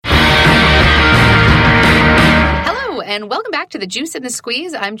and welcome back to The Juice and the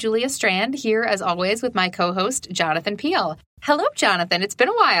Squeeze. I'm Julia Strand, here as always with my co-host, Jonathan Peel. Hello, Jonathan. It's been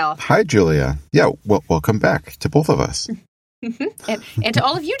a while. Hi, Julia. Yeah, well, welcome back to both of us. and to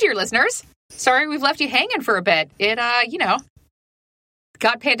all of you, dear listeners. Sorry we've left you hanging for a bit. It,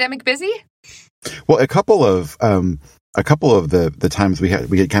 got pandemic busy. Well, a couple of the times we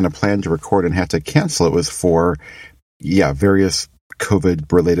had kind of planned to record and had to cancel it was for, various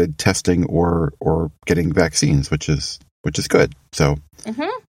COVID-related testing or getting vaccines, which is good. So,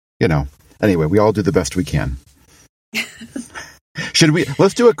 anyway, we all do the best we can.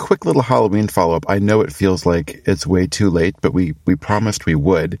 Let's do a quick little Halloween follow-up. I know it feels like it's way too late, but we promised we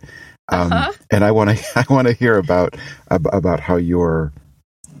would. And I want to hear about how your,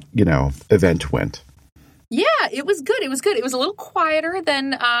 event went. Yeah, it was good. It was a little quieter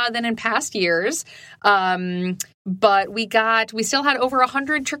than in past years. But we still had over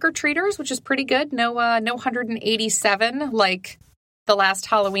 100 trick-or-treaters, which is pretty good. No 187 like the last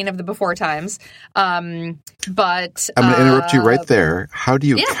Halloween of the before times. But I'm going to interrupt you right there. How do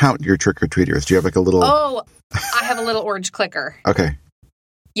you count your trick-or-treaters? Do you have like a little... Oh, I have a little orange clicker. Okay.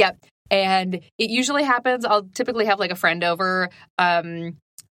 Yep. And it usually happens. I'll typically have like a friend over,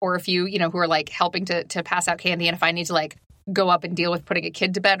 or a few, who are like helping to pass out candy. And if I need to like go up and deal with putting a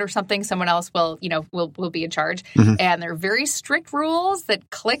kid to bed or something, someone else will be in charge. Mm-hmm. And there are very strict rules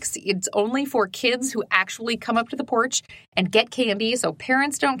that clicks. It's only for kids who actually come up to the porch and get candy. So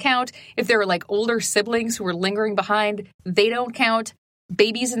parents don't count. If there are like older siblings who are lingering behind, they don't count.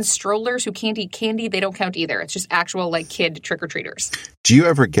 Babies and strollers who can't eat candy, they don't count either. It's just actual like kid trick-or-treaters. Do you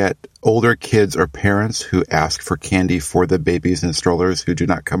ever get older kids or parents who ask for candy for the babies and strollers who do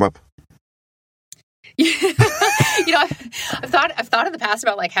not come up? I've thought in the past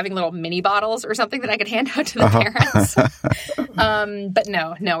about like having little mini bottles or something that I could hand out to the parents. But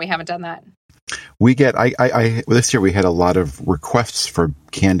no, we haven't done that. We get this year we had a lot of requests for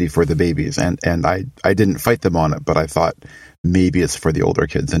candy for the babies, and I didn't fight them on it, but I thought maybe it's for the older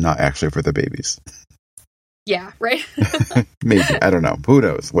kids and not actually for the babies. Yeah, right. Maybe, I don't know. Who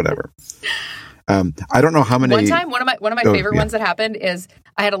knows? Whatever. I don't know how many. One time, one of my favorite ones that happened is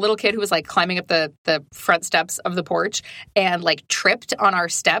I had a little kid who was like climbing up the front steps of the porch and like tripped on our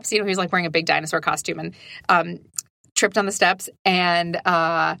steps. He was like wearing a big dinosaur costume and tripped on the steps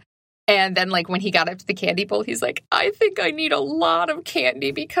and then, like, when he got up to the candy bowl, he's like, I think I need a lot of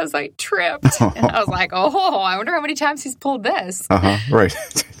candy because I tripped. And I was like, oh, I wonder how many times he's pulled this. Right.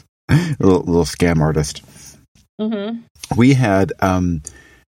 little scam artist. Mm-hmm. We had,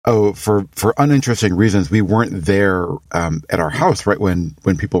 for uninteresting reasons, we weren't there at our house right when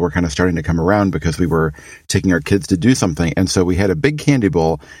people were kind of starting to come around because we were taking our kids to do something. And so we had a big candy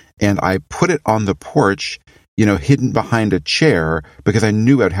bowl, and I put it on the porch, hidden behind a chair because I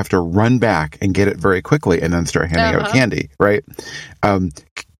knew I'd have to run back and get it very quickly and then start handing out candy, right?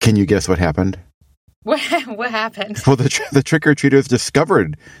 Can you guess what happened? What happened? Well, the trick-or-treaters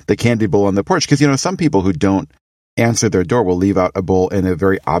discovered the candy bowl on the porch because, some people who don't answer their door will leave out a bowl in a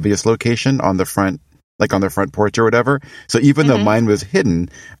very obvious location on the front, like on their front porch or whatever. So even though mine was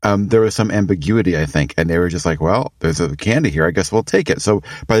hidden, there was some ambiguity, I think. And they were just like, well, there's a candy here. I guess we'll take it. So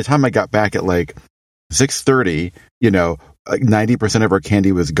by the time I got back at like 6:30, like 90% of our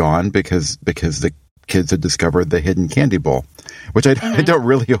candy was gone because the kids had discovered the hidden candy bowl, which I don't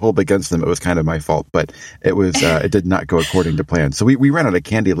really hold against them. It was kind of my fault, but it was it did not go according to plan. So we ran out of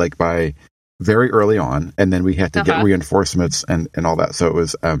candy like by very early on, and then we had to get reinforcements and all that. So it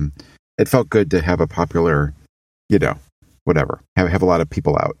was it felt good to have a popular, whatever, have a lot of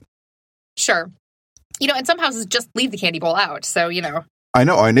people out. Sure. And some houses just leave the candy bowl out. So, I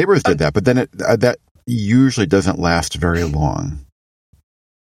know our neighbors did that, but then that usually doesn't last very long.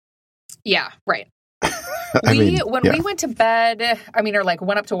 Yeah, right. We went to bed, or like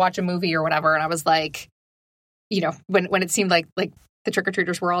went up to watch a movie or whatever, and I was like, when it seemed like the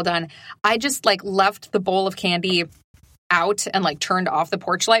trick-or-treaters were all done, I just like left the bowl of candy out and like turned off the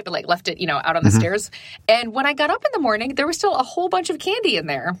porch light, but like left it, out on the stairs. And when I got up in the morning, there was still a whole bunch of candy in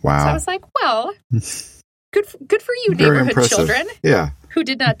there. Wow. So I was like, well, good for you, very neighborhood impressive children. Yeah. Who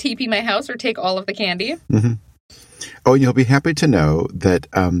did not TP my house or take all of the candy. Mm-hmm. Oh, and you'll be happy to know that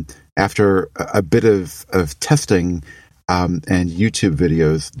after a bit of testing and YouTube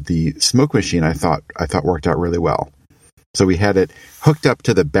videos, the smoke machine I thought worked out really well. So we had it hooked up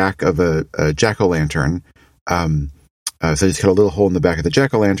to the back of a jack-o'-lantern. So I just cut a little hole in the back of the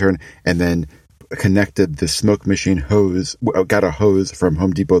jack-o'-lantern and then connected the smoke machine hose, got a hose from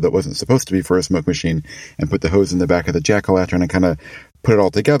Home Depot that wasn't supposed to be for a smoke machine, and put the hose in the back of the jack-o'-lantern and kind of put it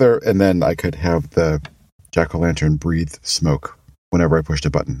all together, and then I could have the jack-o'-lantern breathe smoke whenever I pushed a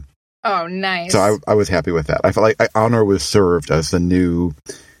button. Oh, nice. So I was happy with that. I felt like honor was served as the new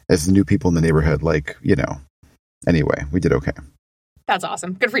people in the neighborhood. Like, anyway, we did okay. That's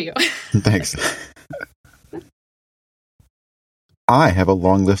awesome. Good for you. Thanks. I have a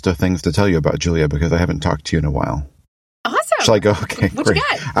long list of things to tell you about, Julia, because I haven't talked to you in a while. Awesome. Shall I go? Okay, what great. You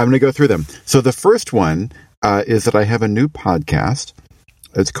got? I'm going to go through them. So the first one is that I have a new podcast.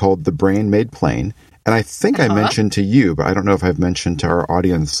 It's called The Brain Made Plain. And I think I mentioned to you, but I don't know if I've mentioned to our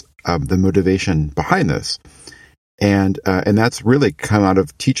audience the motivation behind this. And that's really come out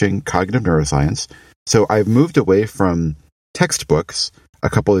of teaching cognitive neuroscience. So I've moved away from textbooks a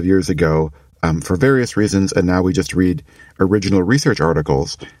couple of years ago for various reasons, and now we just read original research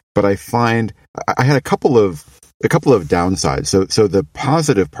articles. But I find I had a couple of downsides. So the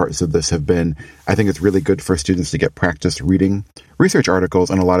positive parts of this have been, I think it's really good for students to get practice reading research articles,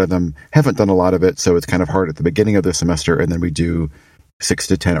 and a lot of them haven't done a lot of it, so it's kind of hard at the beginning of the semester, and then we do 6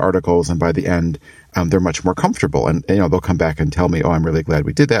 to 10 articles, and by the end, they're much more comfortable. And they'll come back and tell me, "Oh, I'm really glad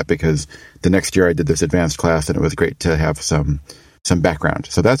we did that because the next year I did this advanced class, and it was great to have some background."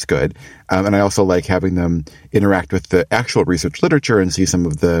 So that's good. And I also like having them interact with the actual research literature and see some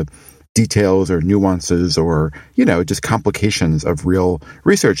of the details or nuances or, just complications of real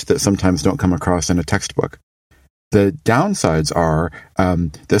research that sometimes don't come across in a textbook. The downsides are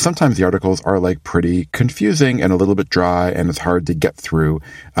that sometimes the articles are like pretty confusing and a little bit dry, and it's hard to get through.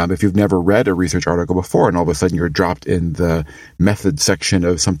 If you've never read a research article before and all of a sudden you're dropped in the method section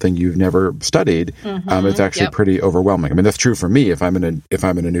of something you've never studied, it's actually pretty overwhelming. I mean, that's true for me if I'm in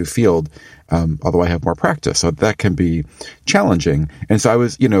a new field, although I have more practice. So that can be challenging. And so I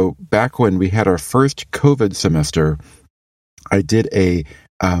was, back when we had our first COVID semester, I did a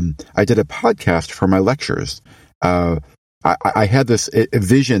podcast for my lectures. I had this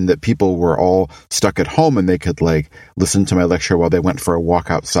vision that people were all stuck at home and they could listen to my lecture while they went for a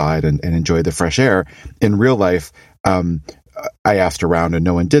walk outside and enjoy the fresh air. In real life, I asked around and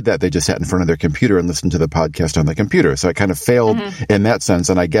no one did that. They just sat in front of their computer and listened to the podcast on the computer. So it kind of failed in that sense,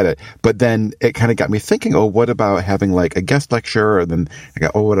 and I get it. But then it kind of got me thinking, what about having a guest lecture? And then I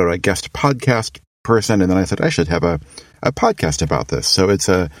got, what about a guest podcast person? And then I said, I should have a podcast about this. So it's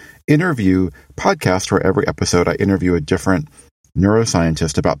a interview podcast where every episode I interview a different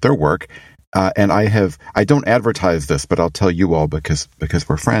neuroscientist about their work. And I don't advertise this, but I'll tell you all because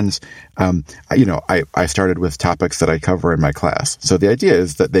we're friends. I started with topics that I cover in my class. So the idea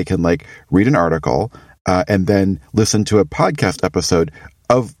is that they can read an article, and then listen to a podcast episode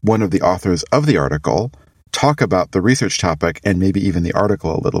of one of the authors of the article, talk about the research topic and maybe even the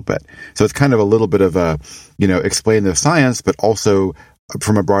article a little bit. So it's kind of a little bit of a, explain the science, but also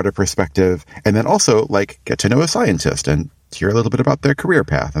from a broader perspective, and then also get to know a scientist and hear a little bit about their career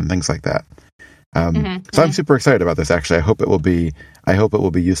path and things like that. So I'm super excited about this. Actually, I hope it will be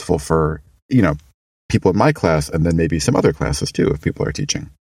useful for, people in my class and then maybe some other classes too, if people are teaching.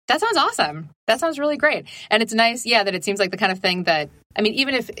 That sounds awesome. That sounds really great. And it's nice, that it seems like the kind of thing that,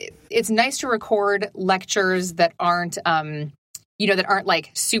 even if it's nice to record lectures that aren't, that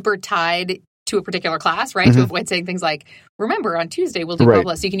aren't super tied to a particular class, right? To avoid saying things like, remember, on Tuesday we'll do blah,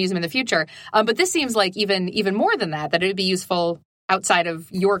 blah, so you can use them in the future. But this seems like even more than that it would be useful outside of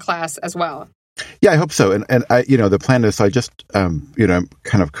your class as well. Yeah, I hope so. And I, the plan is, so I just, I'm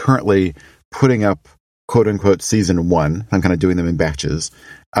kind of currently putting up quote unquote season 1. I'm kind of doing them in batches.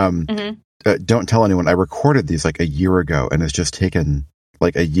 Don't tell anyone. I recorded these a year ago, and it's just taken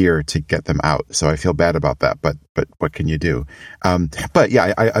a year to get them out. So I feel bad about that, but what can you do? But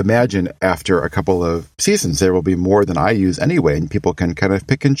yeah, I imagine after a couple of seasons, there will be more than I use anyway, and people can kind of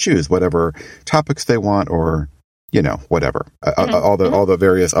pick and choose whatever topics they want, or, whatever. All the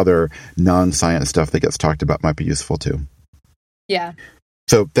various other non-science stuff that gets talked about might be useful too. Yeah.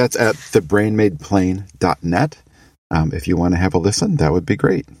 So that's at thebrainmadeplain.net. If you want to have a listen, that would be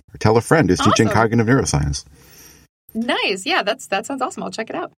great. Or tell a friend who's teaching cognitive neuroscience. Nice. Yeah, that sounds awesome. I'll check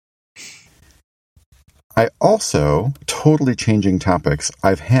it out. I also, totally changing topics,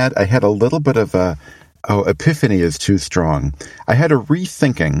 I had a little bit of epiphany is too strong. I had a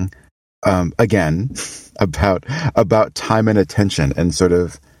rethinking, again, about time and attention and sort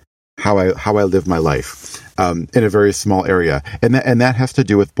of how I live my life, in a very small area. And that has to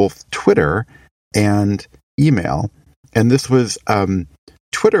do with both Twitter and email. And this was,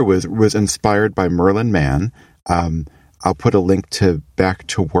 Twitter was inspired by Merlin Mann. I'll put a link to Back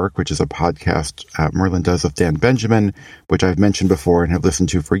to Work, which is a podcast Merlin does with Dan Benjamin, which I've mentioned before and have listened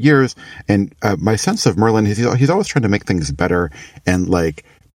to for years. And my sense of Merlin, he's always trying to make things better, and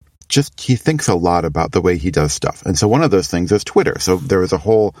he thinks a lot about the way he does stuff. And so one of those things is Twitter. So there was a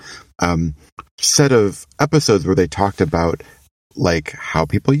whole set of episodes where they talked about like how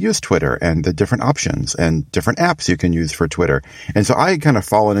people use Twitter and the different options and different apps you can use for Twitter. And so I kind of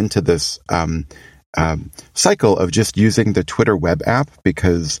fallen into this cycle of just using the Twitter web app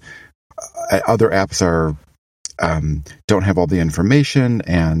because other apps are don't have all the information,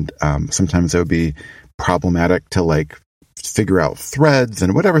 and sometimes it would be problematic to like figure out threads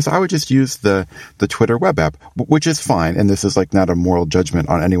and whatever. So I would just use the Twitter web app, which is fine. And this is like not a moral judgment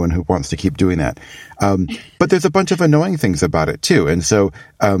on anyone who wants to keep doing that. But there's a bunch of annoying things about it too. And so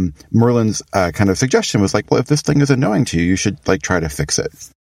Merlin's kind of suggestion was like, well, if this thing is annoying to you, you should like try to fix it.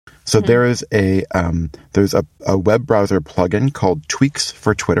 So there is there's a web browser plugin called Tweaks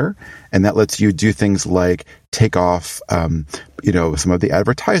for Twitter, and that lets you do things like take off, some of the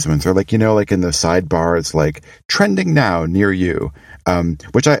advertisements, or like in the sidebar, it's like trending now near you,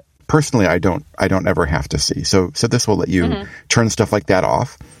 which I personally I don't ever have to see. So this will let you turn stuff like that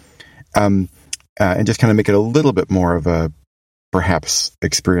off, and just kind of make it a little bit more of a perhaps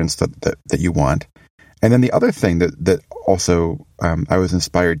experience that you want. And then the other thing that also I was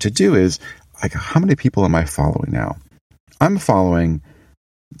inspired to do is, like, how many people am I following now? I'm following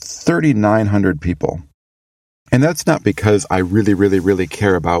 3,900 people. And that's not because I really, really, really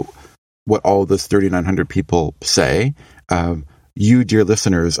care about what all those 3,900 people say. You, dear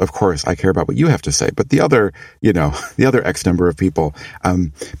listeners, of course, I care about what you have to say, but the other X number of people.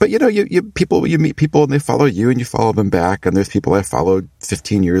 But you meet people and they follow you and you follow them back. And there's people I followed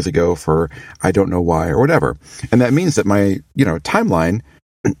 15 years ago for I don't know why or whatever. And that means that my, timeline,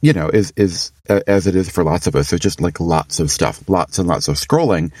 is as it is for lots of us. There's just like lots of stuff, lots and lots of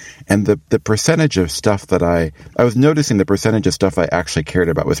scrolling. And the percentage of stuff that I was noticing the percentage of stuff I actually cared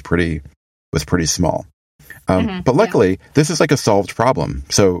about was pretty small. But luckily, this is like a solved problem.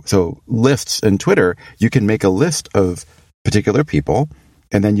 So lists in Twitter, you can make a list of particular people,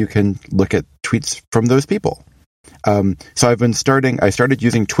 and then you can look at tweets from those people. So I started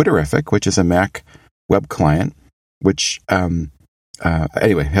using Twitterrific, which is a Mac web client, which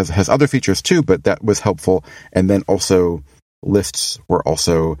anyway has other features too, but that was helpful. And then also lists were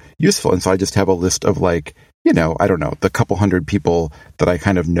also useful. And so I just have a list of like, I don't know, the couple hundred people that I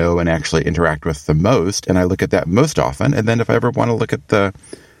kind of know and actually interact with the most. And I look at that most often. And then if I ever want to look at the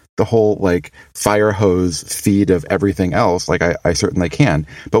whole like fire hose feed of everything else, like I certainly can.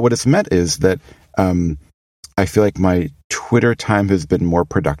 But what it's meant is that I feel like my Twitter time has been more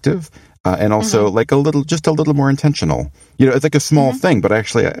productive and also like a little more intentional. It's like a small thing, but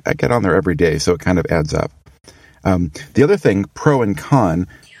actually I get on there every day. So it kind of adds up. The other thing, pro and con.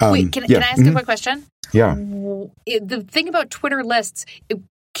 Wait, can I ask a quick question? Yeah. The thing about Twitter lists,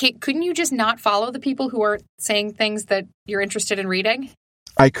 couldn't you just not follow the people who are saying things that you're interested in reading?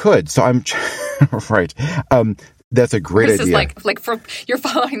 I could. So I'm right. That's a great idea. This is like you're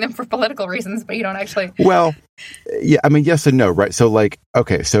following them for political reasons, but you don't actually. Well, yeah. I mean, yes and no, right? So like,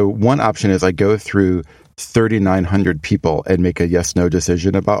 okay. So one option is I go through 3,900 people and make a yes/no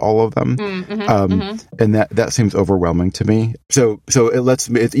decision about all of them, and that seems overwhelming to me. So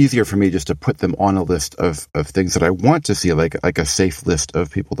it's easier for me just to put them on a list of things that I want to see, like a safe list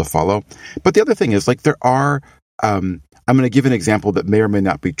of people to follow. But the other thing is, like, there are. I'm going to give an example that may or may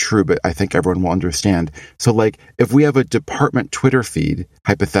not be true, but I think everyone will understand. So, like, if we have a department Twitter feed,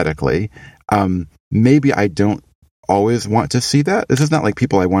 hypothetically, maybe I don't always want to see that. This is not like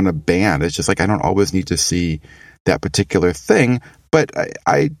people I want to ban. It's just like I don't always need to see that particular thing, but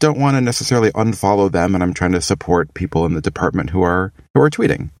I don't want to necessarily unfollow them, and I'm trying to support people in the department who are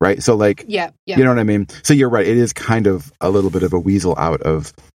tweeting, right? So like, yeah. You know what I mean? So you're right. It is kind of a little bit of a weasel out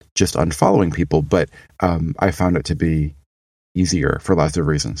of just unfollowing people, but I found it to be easier for lots of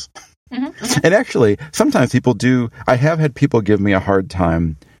reasons. And actually, sometimes people do. I have had people give me a hard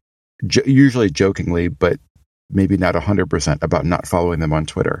time, usually jokingly, but maybe not 100% about not following them on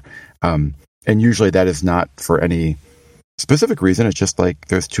Twitter. And usually that is not for any specific reason. It's just like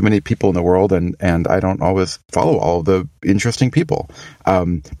there's too many people in the world and I don't always follow all of the interesting people.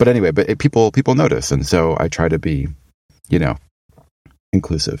 But anyway, people notice. And so I try to be,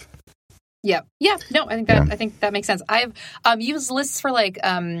 inclusive. Yeah. No, I think that makes sense. I've used lists for like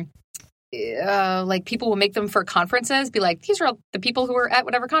people will make them for conferences, be like, these are all the people who are at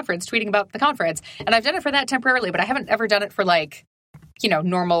whatever conference tweeting about the conference. And I've done it for that temporarily, but I haven't ever done it for like,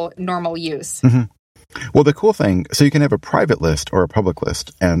 normal use. Well, the cool thing, so you can have a private list or a public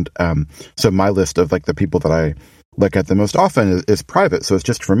list. And so my list of like the people that I look at the most often is private. So it's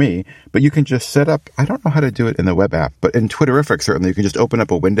just for me, but you can just set up, I don't know how to do it in the web app, but in Twitterrific, certainly you can just open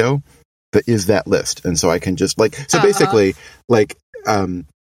up a window that is that list. And so I can just basically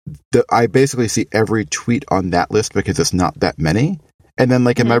I basically see every tweet on that list because it's not that many. And then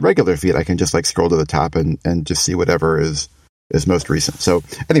like in my regular feed, I can just like scroll to the top and just see whatever is is most recent. So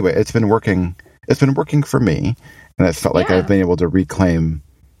anyway, it's been working for me, and it felt like I've been able to reclaim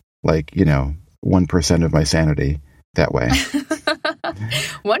 1% of my sanity that way.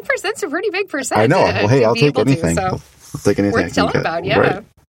 1%'s a pretty big percent. I know. Well, hey, I'll take anything. I'll take anything. Worth telling about, yeah. Right.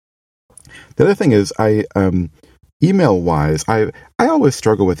 The other thing is, email wise, I always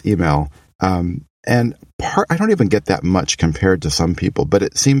struggle with email, and I don't even get that much compared to some people, but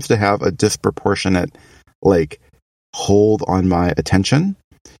it seems to have a disproportionate hold on my attention.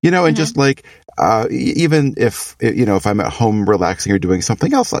 And just even if I'm at home relaxing or doing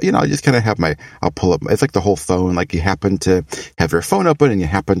something else, I just kind of I'll pull up. It's like the whole phone. Like you happen to have your phone open and you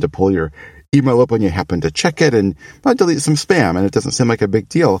happen to pull your email open, you happen to check it and delete some spam, and it doesn't seem like a big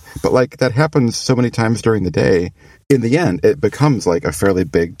deal. But that happens so many times during the day. In the end, it becomes like a fairly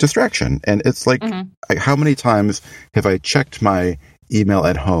big distraction. And it's like how many times have I checked my email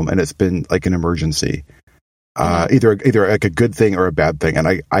at home and it's been like an emergency? Either like a good thing or a bad thing,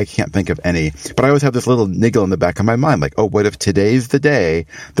 and I can't think of any. But I always have this little niggle in the back of my mind, like, oh, what if today's the day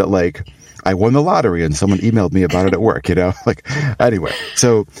that I won the lottery and someone emailed me about it at work? Anyway.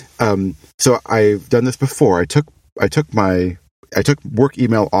 So I've done this before. I took work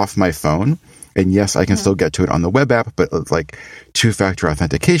email off my phone. And yes, I can still get to it on the web app, but it's like two-factor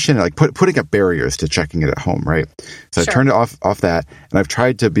authentication, putting up barriers to checking it at home, right? So I turned it off that, and I've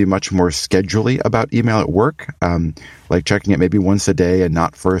tried to be much more scheduley about email at work, like checking it maybe once a day and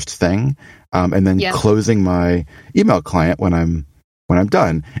not first thing, and then closing my email client when I'm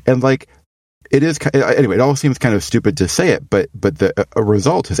done. And it is anyway. It all seems kind of stupid to say it, but a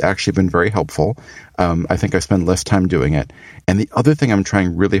result has actually been very helpful. I think I spend less time doing it. And the other thing I'm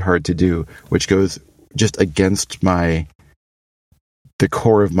trying really hard to do, which goes just against the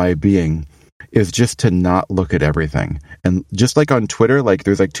core of my being, is just to not look at everything. And just like on Twitter,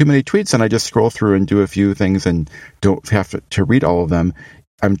 there's too many tweets, and I just scroll through and do a few things and don't have to read all of them.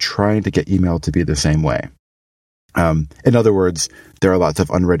 I'm trying to get email to be the same way. In other words, there are lots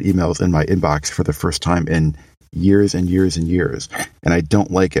of unread emails in my inbox for the first time in years and years and years. And I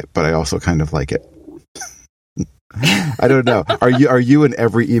don't like it, but I also kind of like it. I don't know. Are you an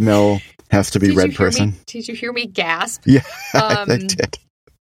every email has to be read person? Did you hear me gasp? Yeah, I did.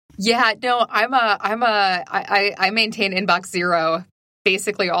 Yeah, no, I maintain inbox zero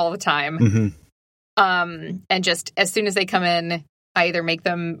basically all the time. And just as soon as they come in, I either make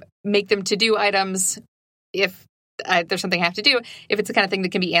them to-do items if there's something I have to do. If it's the kind of thing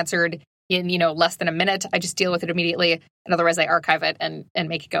that can be answered in, less than a minute, I just deal with it immediately. And otherwise I archive it and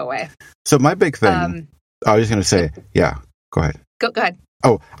make it go away. So my big thing, I was just going to say, go ahead. Go ahead.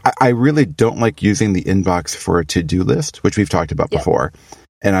 Oh, I really don't like using the inbox for a to-do list, which we've talked about before.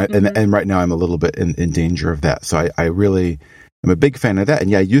 And and right now I'm a little bit in danger of that. So I really am a big fan of that.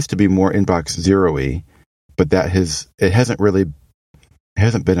 And I used to be more inbox zero-y, but it hasn't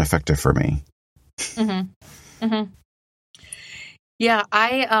been effective for me. Yeah,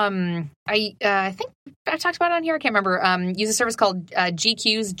 I think I talked about it on here. I can't remember. Use a service called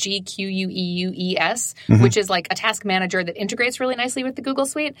GQueues, GQUEUES, which is like a task manager that integrates really nicely with the Google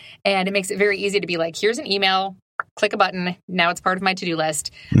Suite, and it makes it very easy to be like, here's an email, click a button, now it's part of my to-do list,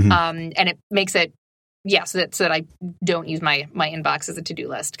 and it makes it so that I don't use my inbox as a to-do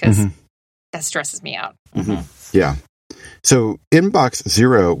list because that stresses me out. Yeah. So inbox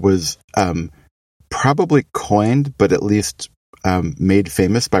zero was probably coined, but at least made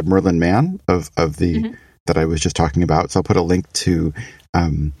famous by Merlin Mann of the that I was just talking about. So I'll put a link to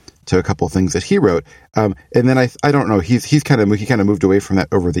a couple of things that he wrote. And then I don't know, he kind of moved away from that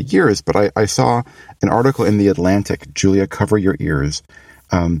over the years, but I saw an article in The Atlantic, Julia, cover your ears.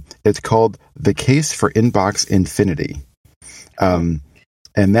 It's called The Case for Inbox Infinity. And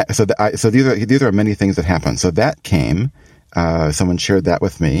so these are many things that happen. So that came, someone shared that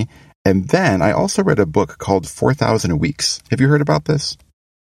with me. And then I also read a book called 4,000 Weeks. Have you heard about this?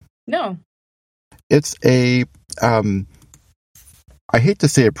 No. It's I hate to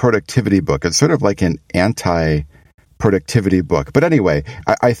say a productivity book. It's sort of like an anti-productivity book. But anyway,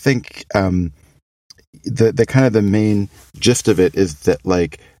 I think the kind of the main gist of it is that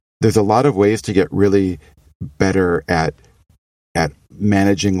there's a lot of ways to get really better at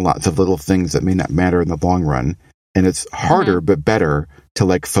managing lots of little things that may not matter in the long run. And it's harder, but better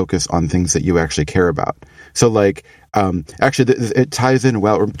to focus on things that you actually care about. So actually it ties in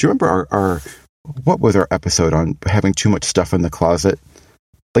well. Do you remember our what was our episode on having too much stuff in the closet?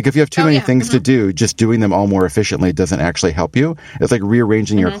 If you have too many things to do, just doing them all more efficiently doesn't actually help you. It's like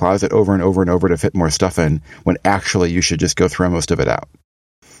rearranging your closet over and over and over to fit more stuff in when actually you should just go throw most of it out.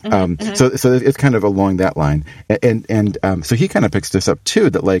 So it's kind of along that line. And so he kind of picks this up too,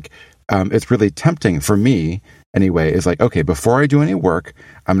 that it's really tempting for me anyway, is like, okay, before I do any work,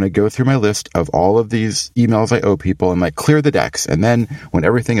 I'm going to go through my list of all of these emails I owe people and like clear the decks. And then when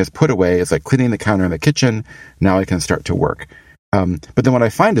everything is put away, it's like cleaning the counter in the kitchen. Now I can start to work. But then what I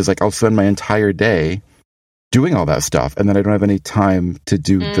find is like, I'll spend my entire day doing all that stuff. And then I don't have any time to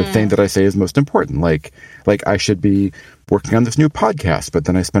do the thing that I say is most important. Like I should be working on this new podcast, but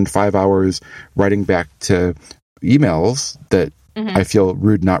then I spend 5 hours writing back to emails that I feel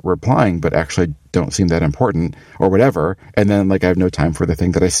rude not replying, but actually don't seem that important or whatever. And then like I have no time for the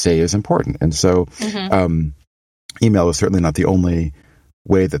thing that I say is important. And so email is certainly not the only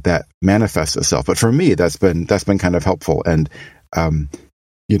way that manifests itself. But for me, that's been kind of helpful. And,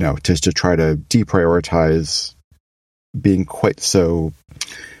 just to try to deprioritize being quite so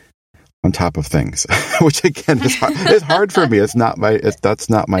on top of things, which again is hard for me. That's not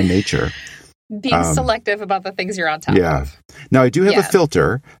my nature. Being selective about the things you're on top of. Now I do have a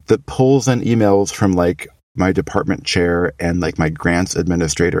filter that pulls in emails from like my department chair and like my grants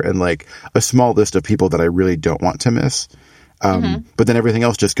administrator and like a small list of people that I really don't want to miss. But then everything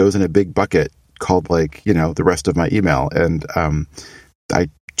else just goes in a big bucket called like, the rest of my email. And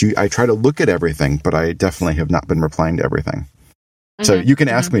I try to look at everything, but I definitely have not been replying to everything. So you can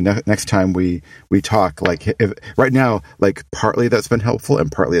ask me next time we talk, like if, right now, like partly that's been helpful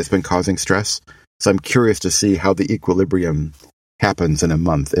and partly it's been causing stress. So I'm curious to see how the equilibrium happens in a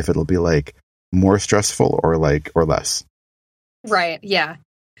month, if it'll be like more stressful or less. Right. Yeah.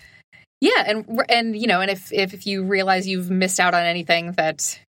 Yeah. And if you realize you've missed out on anything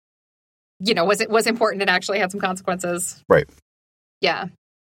that, was important and actually had some consequences. Right. Yeah.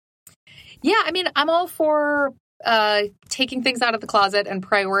 Yeah. I mean, I'm all for taking things out of the closet and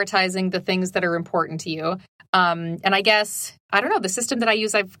prioritizing the things that are important to you. And I guess, I don't know, the system that I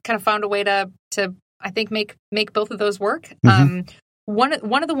use, I've kind of found a way to I think, make both of those work. One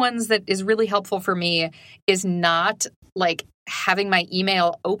of the ones that is really helpful for me is not like having my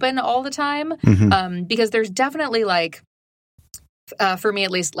email open all the time. Because there's definitely like, for me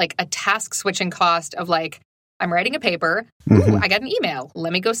at least, like a task switching cost of like, I'm writing a paper. Ooh, I got an email.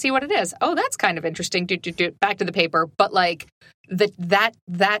 Let me go see what it is. Oh, that's kind of interesting. Back to the paper. But like that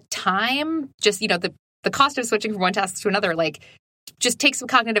time, just, the cost of switching from one task to another, like just takes some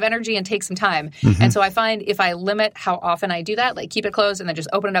cognitive energy and takes some time. And so I find if I limit how often I do that, like keep it closed and then just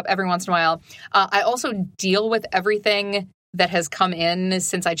open it up every once in a while. I also deal with everything that has come in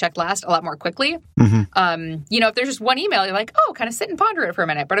since I checked last a lot more quickly. If there's just one email, you're like, oh, kind of sit and ponder it for a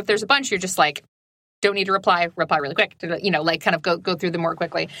minute. But if there's a bunch, you're just like, don't need to reply really quick, like kind of go through them more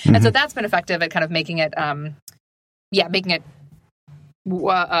quickly. And so that's been effective at kind of making it,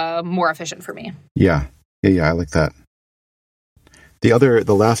 more efficient for me. Yeah, I like that.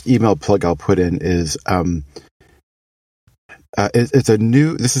 The last email plug I'll put in is,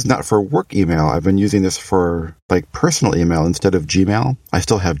 this is not for work email. I've been using this for like personal email instead of Gmail. I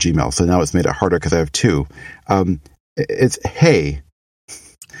still have Gmail, so now it's made it harder because I have two. It's Hey.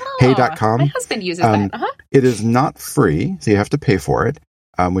 Hey.com. My husband uses that. It is not free, so you have to pay for it,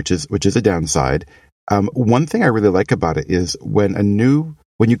 which is a downside. One thing I really like about it is when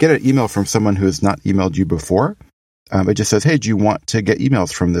you get an email from someone who has not emailed you before, it just says, hey, do you want to get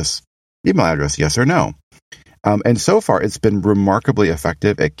emails from this email address? Yes or no? And so far, it's been remarkably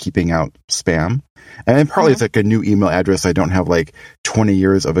effective at keeping out spam. And partly it's like a new email address. I don't have like 20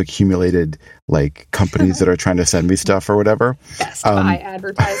 years of accumulated like companies that are trying to send me stuff or whatever. Best Buy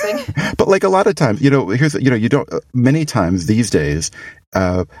advertising. But like a lot of times, many times these days,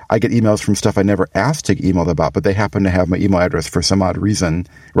 I get emails from stuff I never asked to get emailed about, but they happen to have my email address for some odd reason,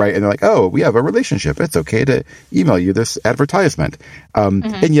 right? And they're like, oh, we have a relationship. It's okay to email you this advertisement.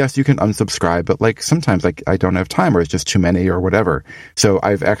 And yes, you can unsubscribe, but like sometimes like I don't have time or it's just too many or whatever. So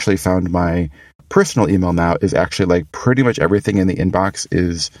I've actually found my personal email now is actually like pretty much everything in the inbox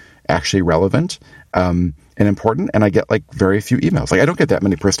is actually relevant and important. And I get like very few emails. Like I don't get that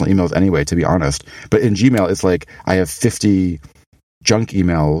many personal emails anyway, to be honest. But in Gmail, it's like I have 50 junk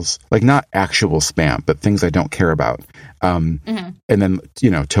emails, like not actual spam, but things I don't care about. And then,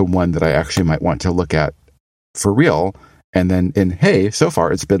 to one that I actually might want to look at for real. And then in Hey, so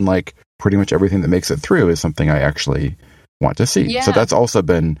far, it's been like pretty much everything that makes it through is something I actually want to see. Yeah. So that's also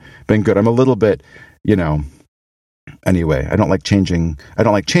been good. I'm a little bit, anyway, I don't like changing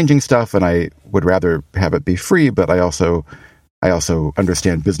stuff and I would rather have it be free, but I also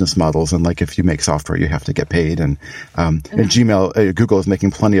understand business models and like if you make software, you have to get paid. And Gmail, Google is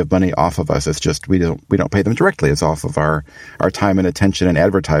making plenty of money off of us. It's just we don't pay them directly. It's off of our time and attention and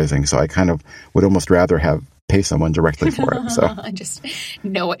advertising. So I kind of would almost rather pay someone directly for it. So I just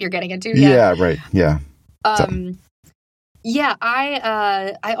know what you're getting into. Yeah, right. Yeah. Yeah,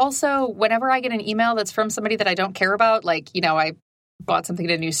 I also, whenever I get an email that's from somebody that I don't care about, like, I bought something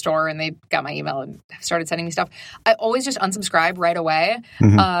at a new store and they got my email and started sending me stuff, I always just unsubscribe right away.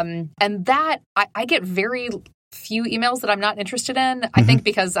 And that, I get very few emails that I'm not interested in, I think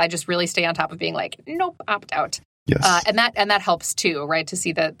because I just really stay on top of being like, nope, opt out. Yes. And that helps too, right? To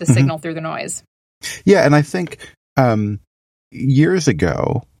see the signal through the noise. Yeah, and I think years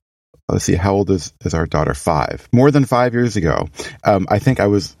ago, let's see, how old is our daughter? 5. More than 5 years ago, I think I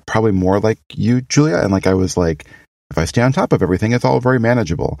was probably more like you, Julia, and like I was like, if I stay on top of everything, it's all very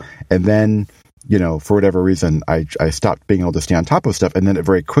manageable. And then, for whatever reason, I stopped being able to stay on top of stuff, and then it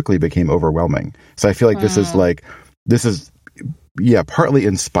very quickly became overwhelming. So I feel like this is partly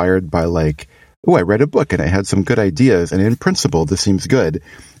inspired by like, oh, I read a book and it had some good ideas, and in principle, this seems good,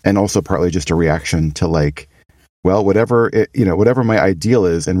 and also partly just a reaction to like, well, whatever my ideal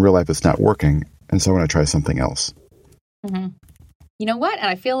is, in real life, it's not working, and so I want to try something else. Mm-hmm. You know what? And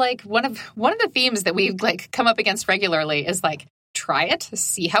I feel like one of the themes that we like come up against regularly is like, try it,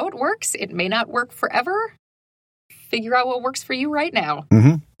 see how it works. It may not work forever. Figure out what works for you right now.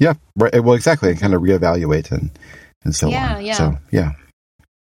 Mm-hmm. Yeah, right. Well, exactly, and kind of reevaluate and so on. Yeah. So yeah.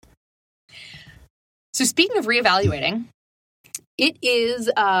 So speaking of reevaluating, it is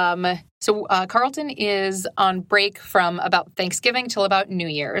Carleton is on break from about Thanksgiving till about New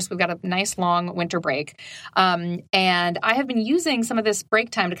Year's. We've got a nice long winter break. And I have been using some of this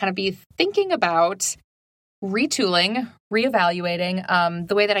break time to kind of be thinking about retooling, reevaluating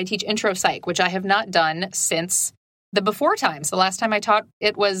the way that I teach intro psych, which I have not done since the before times. The last time I taught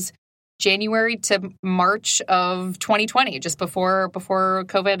it was January to March of 2020, just before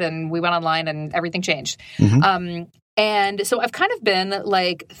COVID, and we went online and everything changed. And so I've kind of been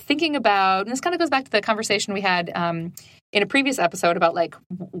like thinking about, and this kind of goes back to the conversation we had in a previous episode about like,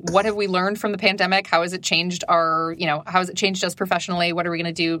 what have we learned from the pandemic? How has it changed how has it changed us professionally? What are we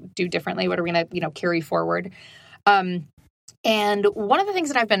going to do differently? What are we going to, carry forward? And one of the things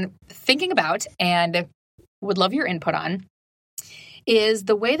that I've been thinking about and would love your input on is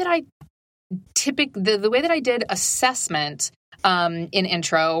the way that I the way that I did assessment in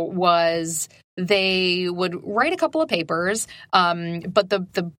intro was they would write a couple of papers, but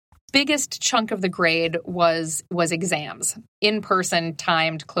the biggest chunk of the grade was exams, in-person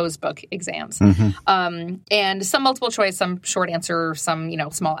timed closed book exams, and some multiple choice, some short answer, some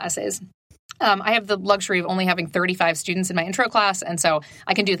small essays. I have the luxury of only having 35 students in my intro class, and so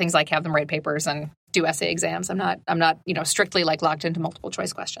I can do things like have them write papers and do essay exams. I'm not strictly like locked into multiple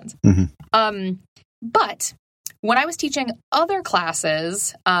choice questions. But when I was teaching other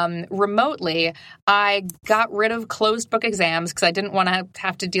classes remotely, I got rid of closed book exams because I didn't want to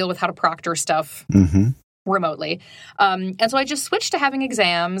have to deal with how to proctor stuff remotely. And so I just switched to having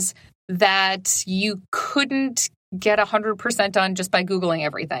exams that you couldn't get 100% on just by Googling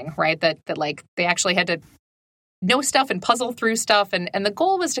everything, right? That like they actually had to know stuff and puzzle through stuff. And the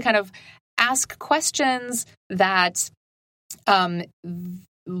goal was to kind of ask questions that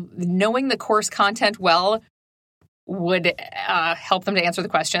knowing the course content well would help them to answer the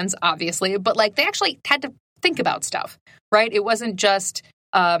questions, obviously. But like they actually had to think about stuff, right? It wasn't just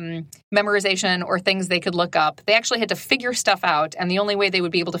memorization or things they could look up. They actually had to figure stuff out. And the only way they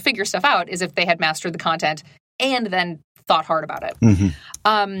would be able to figure stuff out is if they had mastered the content and then thought hard about it.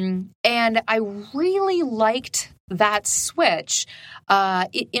 And I really liked that switch,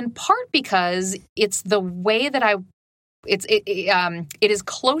 in part because it's the way that it is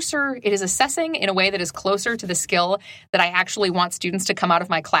closer. It is assessing in a way that is closer to the skill that I actually want students to come out of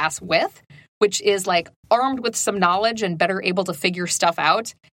my class with, which is like armed with some knowledge and better able to figure stuff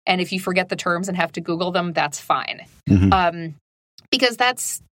out. And if you forget the terms and have to Google them, that's fine. Because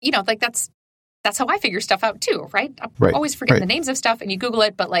that's how I figure stuff out too, right? I'm always forgetting the names of stuff, and you Google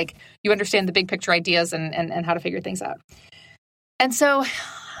it, but like you understand the big picture ideas and how to figure things out. And so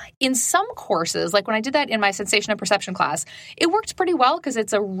in some courses, like when I did that in my sensation and perception class, it worked pretty well because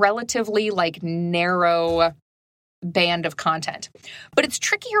it's a relatively like narrow band of content. But it's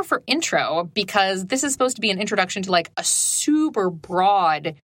trickier for intro because this is supposed to be an introduction to like a super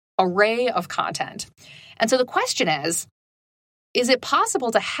broad array of content. And so the question is it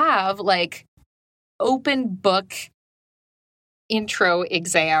possible to have like open book intro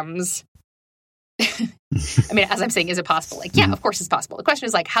exams? I mean, as I'm saying, is it possible? Like, yeah, of course it's possible. The question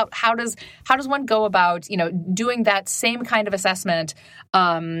is like, how does one go about, doing that same kind of assessment,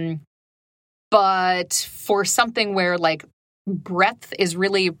 but for something where like breadth is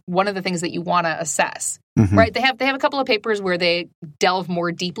really one of the things that you want to assess, right? They have a couple of papers where they delve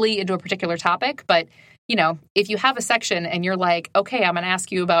more deeply into a particular topic, but if you have a section and you're like, okay, I'm going to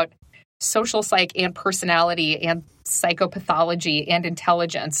ask you about social psych and personality and psychopathology and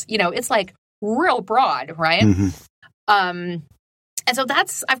intelligence. It's like real broad, right? And so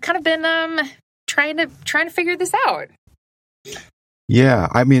I've kind of been trying to figure this out. Yeah,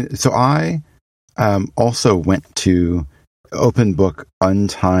 I mean, so I also went to open book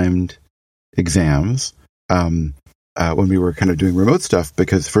untimed exams when we were kind of doing remote stuff,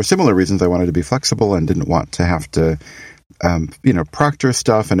 because for similar reasons I wanted to be flexible and didn't want to have to proctor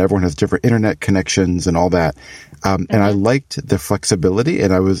stuff, and everyone has different internet connections and all that. And I liked the flexibility,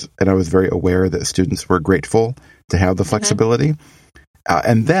 and I was very aware that students were grateful to have the flexibility. But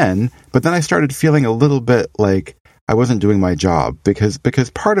then I started feeling a little bit like I wasn't doing my job, because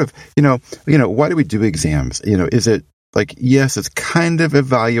part of, why do we do exams? Is it like, yes, it's kind of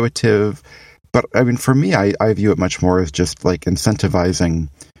evaluative, but I mean, for me, I view it much more as just like incentivizing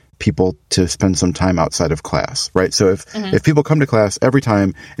people to spend some time outside of class, right? So if people come to class every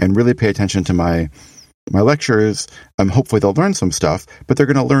time and really pay attention to my lectures, hopefully they'll learn some stuff, but they're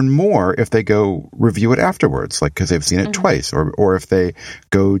going to learn more if they go review it afterwards, like because they've seen it twice, or if they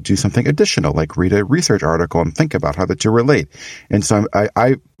go do something additional, like read a research article and think about how the two relate. And so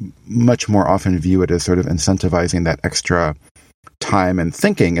I much more often view it as sort of incentivizing that extra time and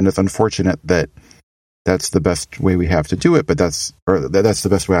thinking, and it's unfortunate that that's the best way we have to do it, but that's the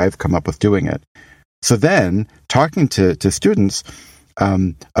best way I've come up with doing it. So then, talking to students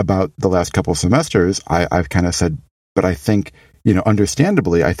about the last couple of semesters, I've kind of said, but I think,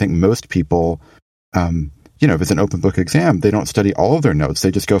 understandably, I think most people, if it's an open book exam, they don't study all of their notes.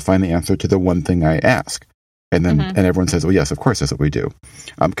 They just go find the answer to the one thing I ask. And then and everyone says, well, yes, of course, that's what we do.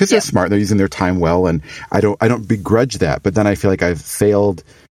 Because they're smart, they're using their time well, and I don't begrudge that. But then I feel like I've failed.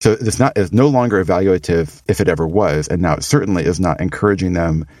 So it's no longer evaluative, if it ever was, and now it certainly is not encouraging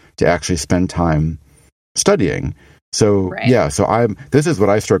them to actually spend time studying. So this is what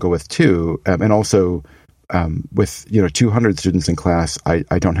I struggle with too, and also with 200 students in class,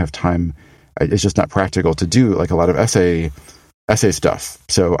 I don't have time. It's just not practical to do like a lot of essay stuff.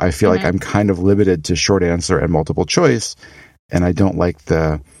 So I feel like I'm kind of limited to short answer and multiple choice, and I don't like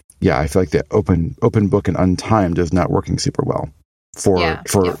I feel like the open book and untimed is not working super well for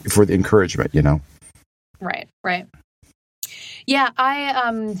the encouragement, Right. Yeah,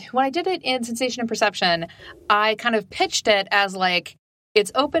 I when I did it in Sensation and Perception, I kind of pitched it as like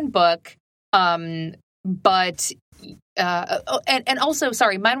it's open book, but and also,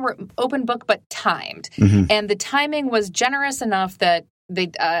 sorry, mine were open book but timed, and the timing was generous enough that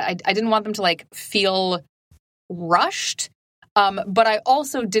I didn't want them to like feel rushed, but I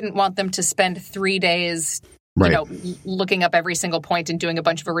also didn't want them to spend 3 days. Looking up every single point and doing a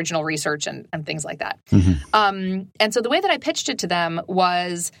bunch of original research and things like that. And so the way that I pitched it to them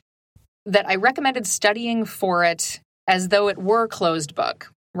was that I recommended studying for it as though it were closed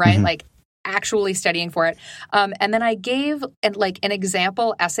book, right? Like actually studying for it. And then I gave an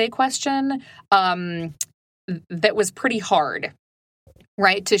example essay question that was pretty hard,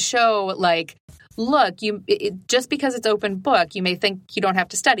 right? To show like, look, just because it's open book, you may think you don't have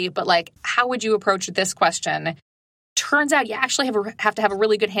to study, but like, how would you approach this question? Turns out you actually have to have a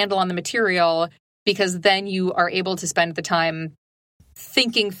really good handle on the material, because then you are able to spend the time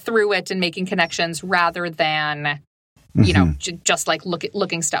thinking through it and making connections rather than, just like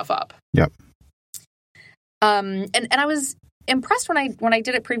looking stuff up. Yep. And I was impressed when I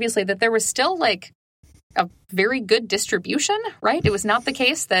did it previously that there was still like a very good distribution, right? It was not the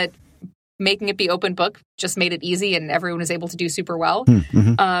case that making it be open book just made it easy and everyone was able to do super well.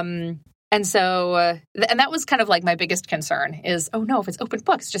 And so, and that was kind of like my biggest concern is, oh no, if it's open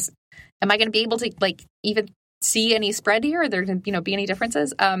book, it's just, am I going to be able to like even see any spread here? Are there going to, be any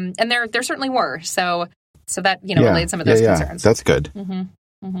differences? And there certainly were. So that, allayed some of those concerns. That's good. I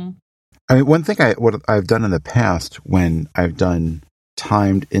mean, one thing what I've done in the past when I've done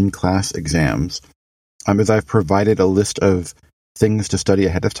timed in-class exams is I've provided a list of things to study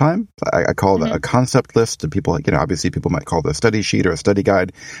ahead of time. I call it a concept list, and people, obviously people might call it a study sheet or a study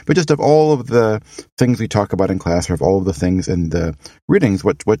guide, but just of all of the things we talk about in class, or of all of the things in the readings,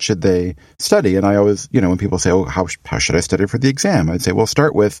 what should they study? And I always, when people say, oh, how should I study for the exam? I'd say, well,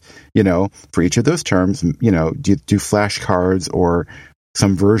 start with, for each of those do flashcards or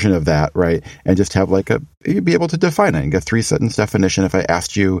some version of that, right? And just have you'd be able to define it and get a 3-sentence definition. If I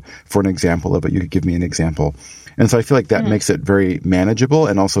asked you for an example of it, you could give me an example. And so I feel like that makes it very manageable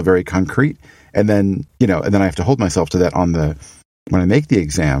and also very concrete. And then, and then I have to hold myself to that when I make the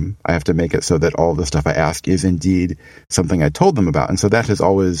exam, I have to make it so that all the stuff I ask is indeed something I told them about. And so that has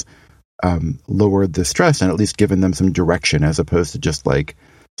always lowered the stress and at least given them some direction, as opposed to just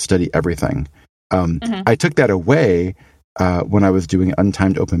study everything. I took that away when I was doing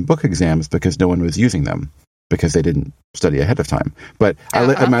untimed open book exams because no one was using them because they didn't study ahead of time. But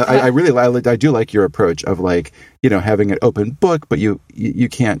I do like your approach of like, having an open book, but you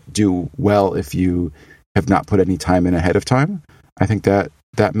can't do well if you have not put any time in ahead of time. I think that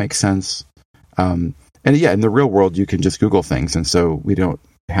makes sense. And yeah, in the real world, you can just Google things. And so we don't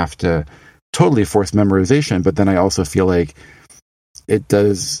have to totally force memorization. But then I also feel like it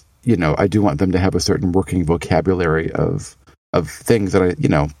does, I do want them to have a certain working vocabulary of things that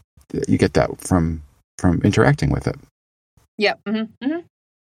you get that from interacting with it. Yeah. Mm-hmm. Mm-hmm.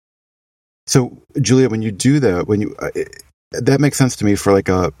 So Julia, when you do that makes sense to me for like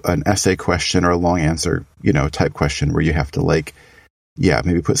an essay question or a long answer, type question where you have to like,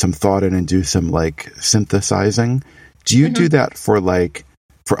 maybe put some thought in and do some like synthesizing. Do you do that for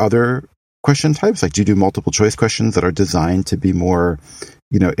other question types? Like, do you do multiple choice questions that are designed to be more,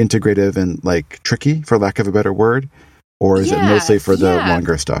 integrative and like tricky, for lack of a better word? Or is it mostly for the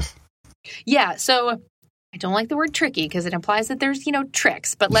longer stuff? Yeah. So I don't like the word tricky because it implies that there's,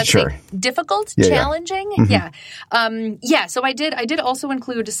 tricks, but let's say difficult, challenging. Yeah. Mm-hmm. So I did also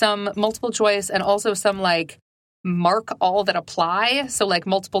include some multiple choice and also some like mark all that apply. So like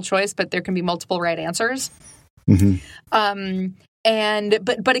multiple choice, but there can be multiple right answers. Mm-hmm.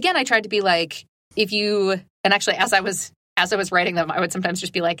 But again, I tried to be like, and actually as I was writing them, I would sometimes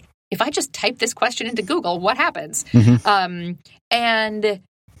just be like, if I just type this question into Google, what happens? Mm-hmm.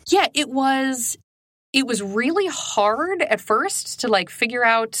 It was really hard at first to like figure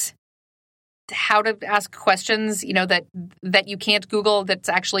out how to ask questions, that you can't Google, that's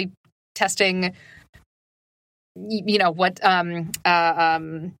actually testing, what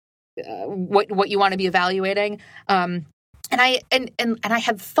you want to be evaluating. And I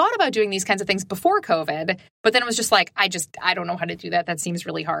had thought about doing these kinds of things before COVID, but then it was just like, I don't know how to do that. That seems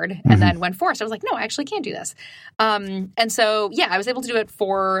really hard. Mm-hmm. And then when forced, I was like, no, I actually can't do this. And so, I was able to do it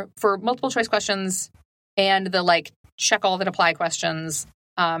for multiple choice questions and the like check all that apply questions,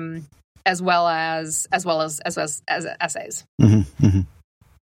 as well as essays. Mm-hmm. Mm-hmm.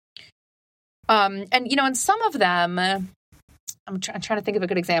 And in some of them, I'm trying to think of a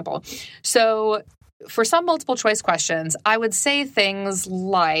good example. So for some multiple choice questions, I would say things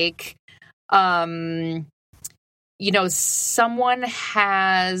like, someone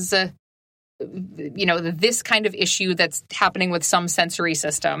has, this kind of issue that's happening with some sensory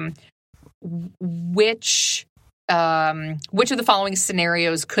system. Which of the following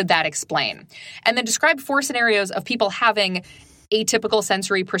scenarios could that explain? And And then describe 4 scenarios of people having atypical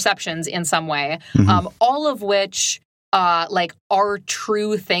sensory perceptions in some way, all of which are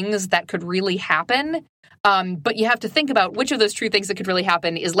true things that could really happen. But you have to think about which of those true things that could really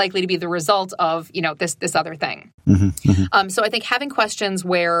happen is likely to be the result of, this other thing. So I think having questions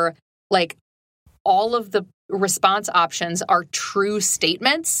where all of the response options are true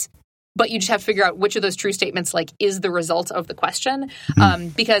statements, but you just have to figure out which of those true statements is the result of the question.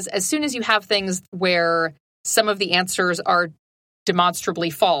 Because as soon as you have things where some of the answers are demonstrably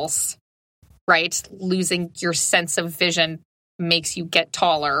false, right? Losing your sense of vision makes you get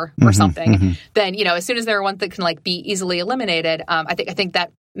taller or something. Then, as soon as there are ones that can be easily eliminated, I think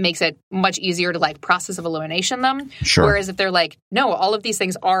that makes it much easier to process of elimination them. Sure. Whereas if they're no, all of these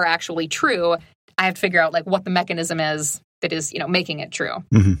things are actually true, I have to figure out what the mechanism is that is, making it true.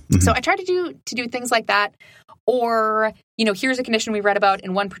 So I try to do things like that. Or, here's a condition we read about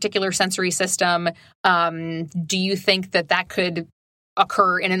in one particular sensory system. Do you think that could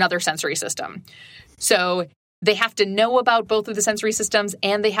occur in another sensory system? So they have to know about both of the sensory systems,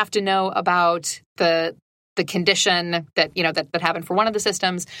 and they have to know about the condition that that happened for one of the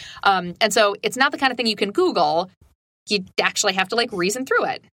systems. And so it's not the kind of thing you can Google. You actually have to reason through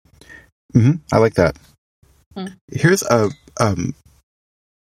it. I like that. Here's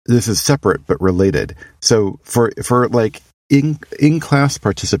this is separate but related. So for in class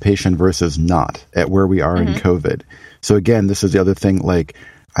participation versus not at where we are in COVID. So again, this is the other thing.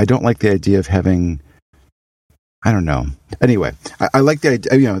 I don't like the idea of having. I don't know. Anyway, I like the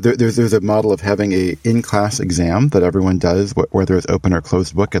idea. There's a model of having a in-class exam that everyone does, whether it's open or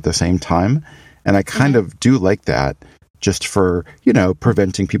closed book, at the same time, and I kind of do like that, just for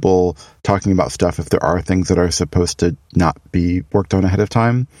preventing people talking about stuff if there are things that are supposed to not be worked on ahead of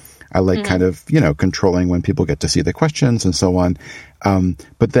time. I like kind of controlling when people get to see the questions and so on.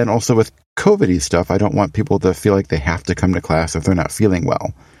 But then also with COVID-y stuff, I don't want people to feel like they have to come to class if they're not feeling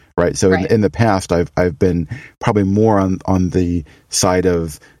well. Right. So in the past, I've been probably more on the side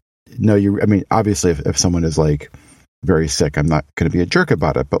of obviously if someone is very sick, I'm not going to be a jerk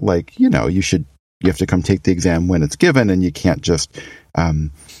about it. But you have to come take the exam when it's given, and you can't just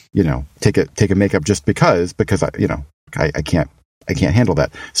take a makeup just because I can't handle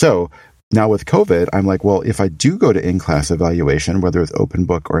that. So now with COVID, I'm like, well, if I do go to in-class evaluation, whether it's open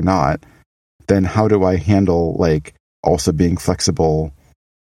book or not, then how do I handle like also being flexible?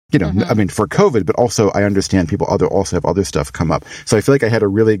 You know, I mean, for COVID, but also I understand people also have other stuff come up. So I feel like I had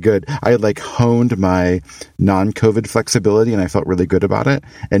like honed my non-COVID flexibility, and I felt really good about it.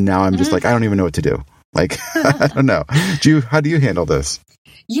 And now I'm just like, I don't even know what to do. Like, I don't know. How do you handle this?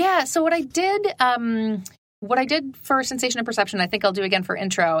 Yeah. So what I did for Sensation and Perception, I think I'll do again for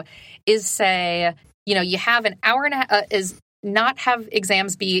intro, is say, you know, you have an hour and a half, is not have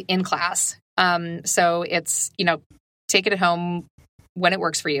exams be in class. So it's, you know, take it at home when it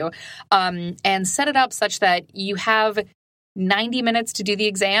works for you, and set it up such that you have 90 minutes to do the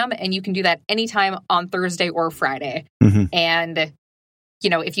exam, and you can do that anytime on Thursday or Friday. And, you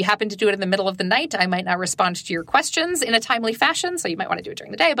know, if you happen to do it in the middle of the night, I might not respond to your questions in a timely fashion, so you might want to do it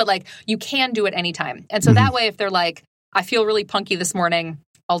during the day, but like you can do it anytime. And so that way, if they're like, I feel really punky this morning,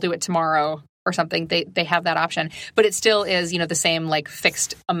 I'll do it tomorrow or something, they have that option. But it still is, you know, the same like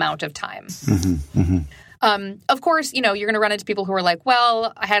fixed amount of time. Of course, you know, you're going to run into people who are like,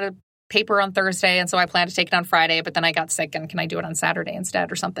 well, I had a paper on Thursday, and so I planned to take it on Friday, but then I got sick, and can I do it on Saturday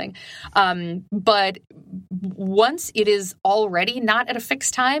instead or something? But once it is already not at a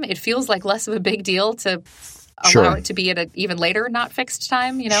fixed time, it feels like less of a big deal to allow it to be at an even later not fixed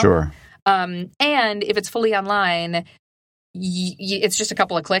time, you know? Sure. And if it's fully online, it's just a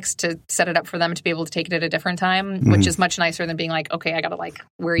couple of clicks to set it up for them to be able to take it at a different time, which is much nicer than being like, okay, I got to like,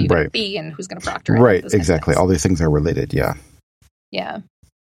 where are you going to be and who's going to proctor it? Right, exactly. All these things are related, yeah. Yeah.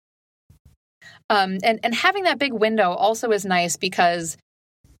 And having that big window also is nice because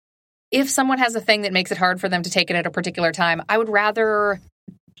if someone has a thing that makes it hard for them to take it at a particular time, I would rather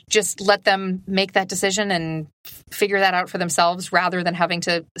just let them make that decision and figure that out for themselves rather than having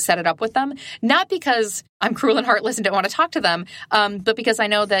to set it up with them. Not because I'm cruel and heartless and don't want to talk to them, but because I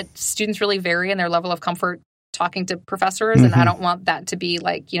know that students really vary in their level of comfort talking to professors, and I don't want that to be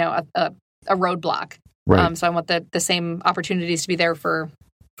like, you know, a roadblock. Right. So I want the same opportunities to be there for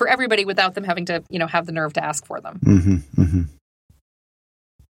everybody without them having to, you know, have the nerve to ask for them.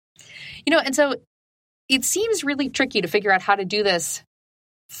 You know, and so it seems really tricky to figure out how to do this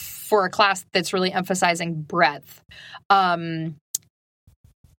for a class that's really emphasizing breadth. But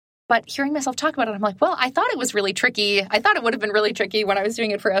hearing myself talk about it, I'm like, well, I thought it was really tricky. I thought it would have been really tricky when I was doing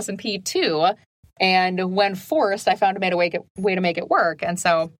it for S&P too. And when forced, I found a way to make it work. And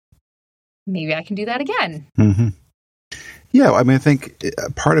so maybe I can do that again. Yeah, I mean, I think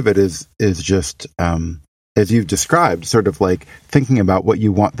part of it is just, as you've described, sort of like thinking about what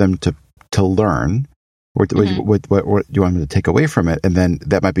you want them to learn, or what you want them to take away from it, and then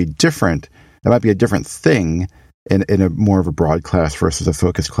that might be different. That might be a different thing in a more of a broad class versus a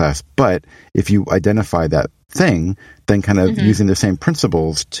focused class. But if you identify that thing, then kind of using the same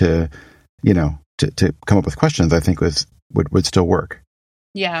principles to, you know, to come up with questions, I think would still work.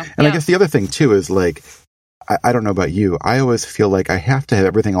 Yeah. And I guess the other thing too is like, I don't know about you, I always feel like I have to have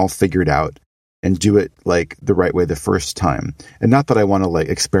everything all figured out and do it like the right way the first time. And not that I want to like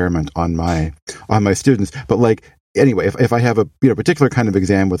experiment on my students, but like, anyway, if I have a particular kind of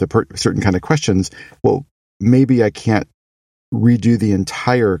exam with a certain kind of questions, well, maybe I can't redo the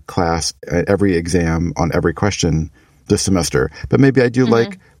entire class at every exam on every question this semester, but maybe I do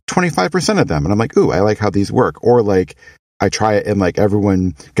like 25% of them. And I'm like, ooh, I like how these work. Or like, I try it and like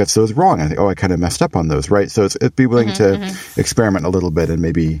everyone gets those wrong. I think, oh, I kind of messed up on those, right? So it's be willing to experiment a little bit and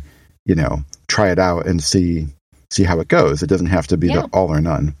maybe, you know, try it out and see how it goes. It doesn't have to be the all or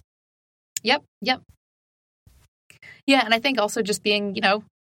none. Yep. Yeah, and I think also just being, you know,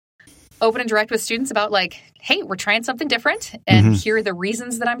 open and direct with students about like, hey, we're trying something different, and here are the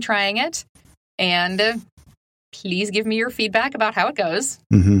reasons that I'm trying it, and please give me your feedback about how it goes.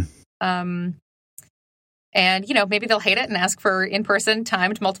 And, you know, maybe they'll hate it and ask for in-person,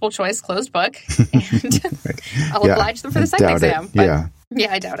 timed, multiple choice, closed book. And I'll oblige them for the second exam. But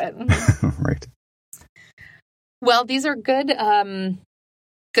yeah, I doubt it. Right. Well, these are good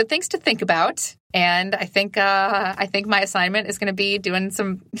things to think about. And I think my assignment is going to be doing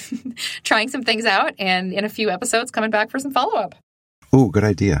trying some things out, and in a few episodes coming back for some follow-up. Oh, good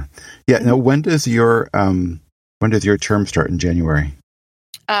idea. Yeah. Now, when does your term start in January?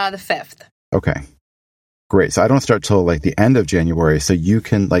 The 5th. Okay. Great. So I don't start till like the end of January, so you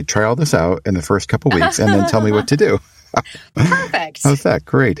can like try all this out in the first couple weeks and then tell me what to do. Perfect. How's that?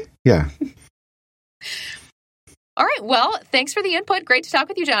 Great. Yeah. All right. Well, thanks for the input. Great to talk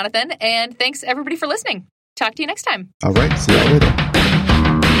with you, Jonathan. And thanks everybody for listening. Talk to you next time. All right. See you later.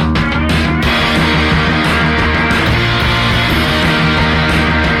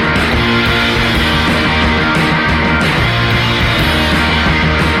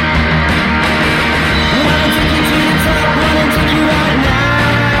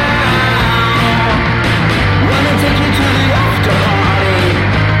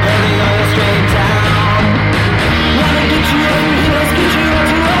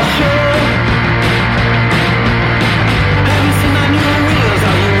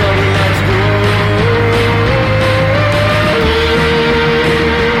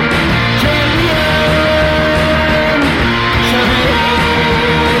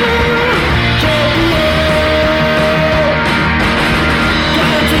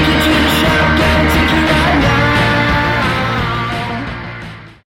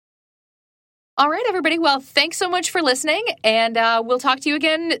 All right, everybody. Well, thanks so much for listening, and we'll talk to you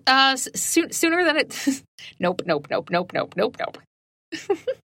again sooner than it. Nope.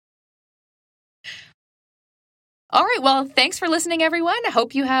 All right. Well, thanks for listening, everyone. I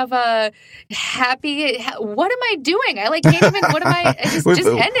hope you have a happy. What am I doing? I can't even. What am I? Just end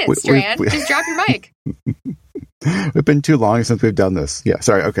it, Strand. Just drop your mic. It's been too long since we've done this. Yeah.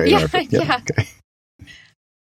 Sorry. Okay. Yeah. Okay.